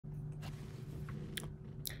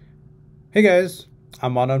Hey guys,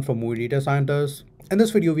 I'm Anand from Movie Data Scientist. In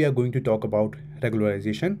this video, we are going to talk about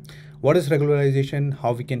regularization. What is regularization?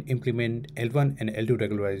 How we can implement L1 and L2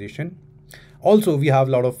 regularization. Also, we have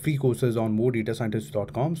a lot of free courses on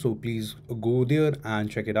moredatascientist.com, so please go there and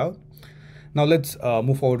check it out. Now let's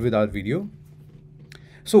move forward with our video.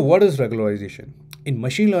 So what is regularization? In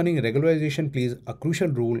machine learning, regularization plays a crucial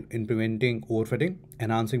role in preventing overfitting,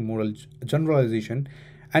 enhancing model generalization,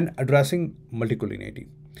 and addressing multicollinearity.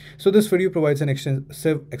 So this video provides an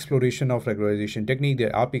extensive exploration of regularization technique,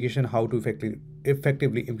 their application, how to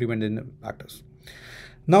effectively implement in practice.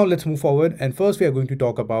 Now let's move forward, and first we are going to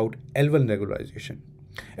talk about L1 regularization.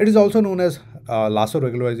 It is also known as lasso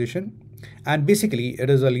regularization, and basically it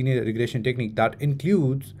is a linear regression technique that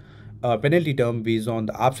includes a penalty term based on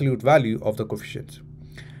the absolute value of the coefficients.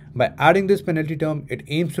 By adding this penalty term, it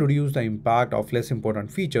aims to reduce the impact of less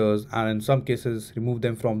important features and in some cases remove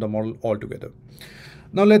them from the model altogether.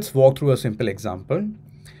 Now let's walk through a simple example.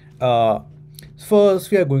 Uh,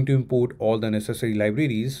 First, we are going to import all the necessary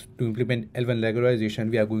libraries to implement L1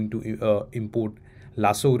 regularization. We are going to import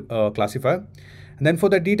lasso classifier. And then for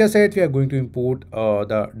the data set, we are going to import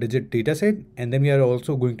the digit data set. And then we are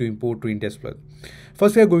also going to import train test plus.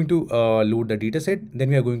 First, we are going to load the data set. Then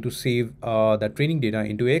we are going to save the training data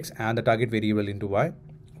into X and the target variable into Y.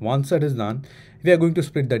 Once that is done, we are going to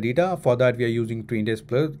split the data. For that, we are using train test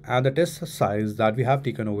plus, and the test size that we have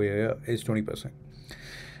taken over here is 20%.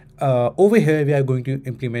 Over here, we are going to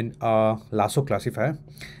implement a lasso classifier.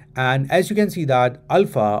 And as you can see that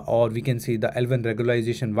alpha, or we can say the L1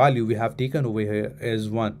 regularization value we have taken over here is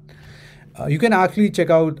 1. You can actually check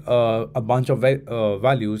out a bunch of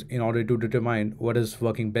values in order to determine what is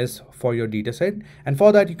working best for your data set. And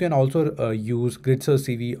for that, you can also use grid search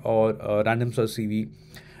CV or random search CV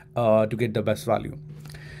to get the best value.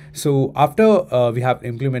 So after we have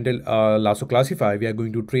implemented lasso classifier, we are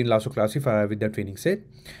going to train lasso classifier with the training set.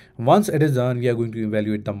 Once it is done, we are going to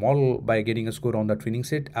evaluate the model by getting a score on the training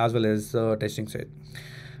set as well as the testing set.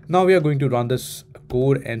 Now we are going to run this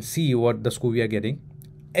code and see what the score we are getting.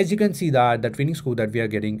 As you can see that the training score that we are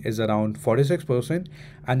getting is around 46%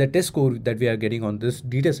 and the test score that we are getting on this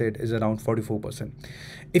data set is around 44%.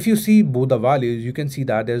 If you see both the values, you can see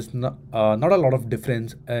that there's not a lot of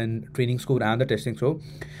difference in training score and the testing score.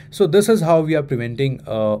 So this is how we are preventing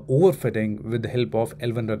overfitting with the help of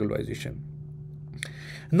L1 regularization.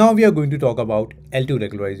 Now we are going to talk about L2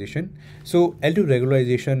 regularization. So L2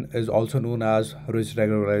 regularization is also known as ridge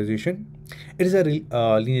regularization. It is a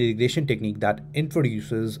linear regression technique that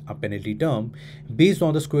introduces a penalty term based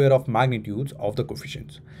on the square of magnitudes of the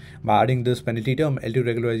coefficients. By adding this penalty term, L2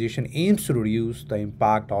 regularization aims to reduce the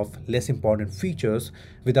impact of less important features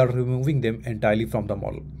without removing them entirely from the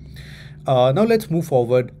model. Now let's move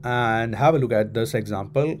forward and have a look at this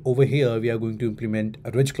example. Over here, we are going to implement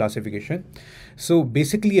a ridge classification. So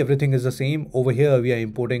basically everything is the same. Over here, we are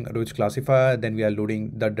importing a ridge classifier. Then we are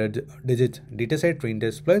loading the digit dataset, train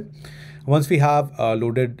test split. Once we have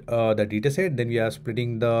loaded the dataset, then we are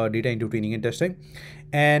splitting the data into training and testing.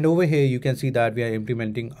 And over here, you can see that we are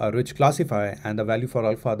implementing a ridge classifier and the value for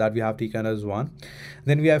alpha that we have taken as 1.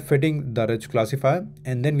 Then we are fitting the ridge classifier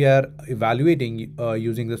and then we are evaluating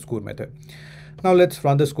using the score method. Now let's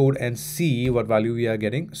run this code and see what value we are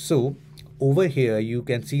getting. So over here, you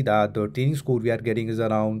can see that the training score we are getting is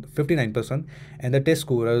around 59% and the test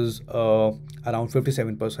score is around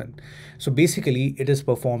 57%. So basically it is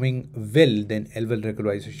performing well than L1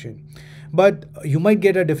 regularization. But you might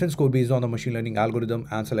get a different score based on the machine learning algorithm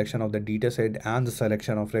and selection of the data set and the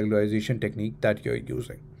selection of regularization technique that you're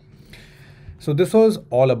using. So this was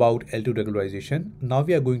all about L2 regularization. Now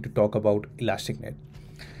we are going to talk about ElasticNet.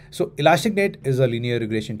 So ElasticNet is a linear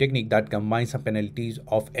regression technique that combines the penalties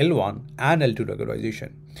of L1 and L2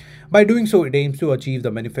 regularization. By doing so, it aims to achieve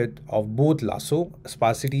the benefit of both lasso,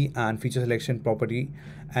 sparsity and feature selection property,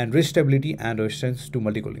 and ridge stability and resistance to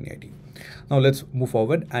multicollinearity. Now let's move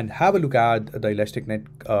forward and have a look at the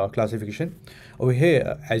ElasticNet classification. Over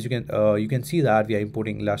here, as you can see that we are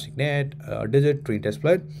importing ElasticNet, digit, train test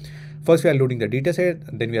split. First, we are loading the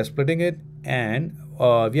dataset, then we are splitting it, and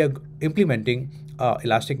we are implementing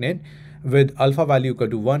ElasticNet with alpha value equal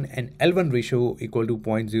to 1 and L1 ratio equal to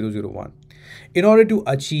 0.001. In order to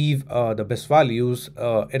achieve the best values,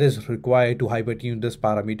 it is required to hypertune this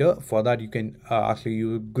parameter. For that, you can actually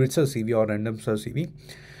use grid search CV or random search CV.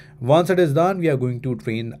 Once it is done, we are going to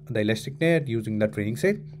train the ElasticNet using the training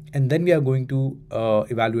set, and then we are going to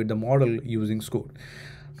evaluate the model using score.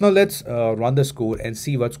 Now let's run the score and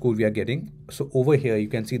see what score we are getting. So over here, you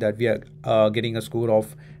can see that we are getting a score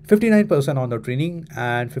of 59% on the training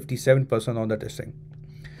and 57% on the testing.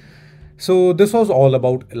 So this was all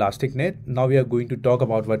about elastic net. Now we are going to talk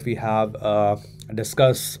about what we have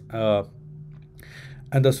discussed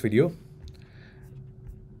in this video.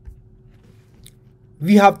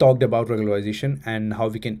 We have talked about regularization and how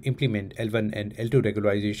we can implement L1 and L2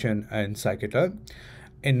 regularization in scikit-learn.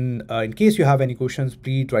 In case you have any questions,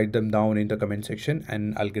 please write them down in the comment section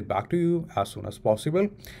and I'll get back to you as soon as possible.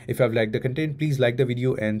 If you have liked the content, please like the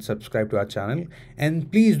video and subscribe to our channel.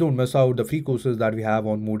 And please don't miss out the free courses that we have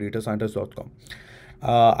on moredatascientist.com.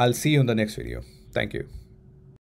 I'll see you in the next video. Thank you.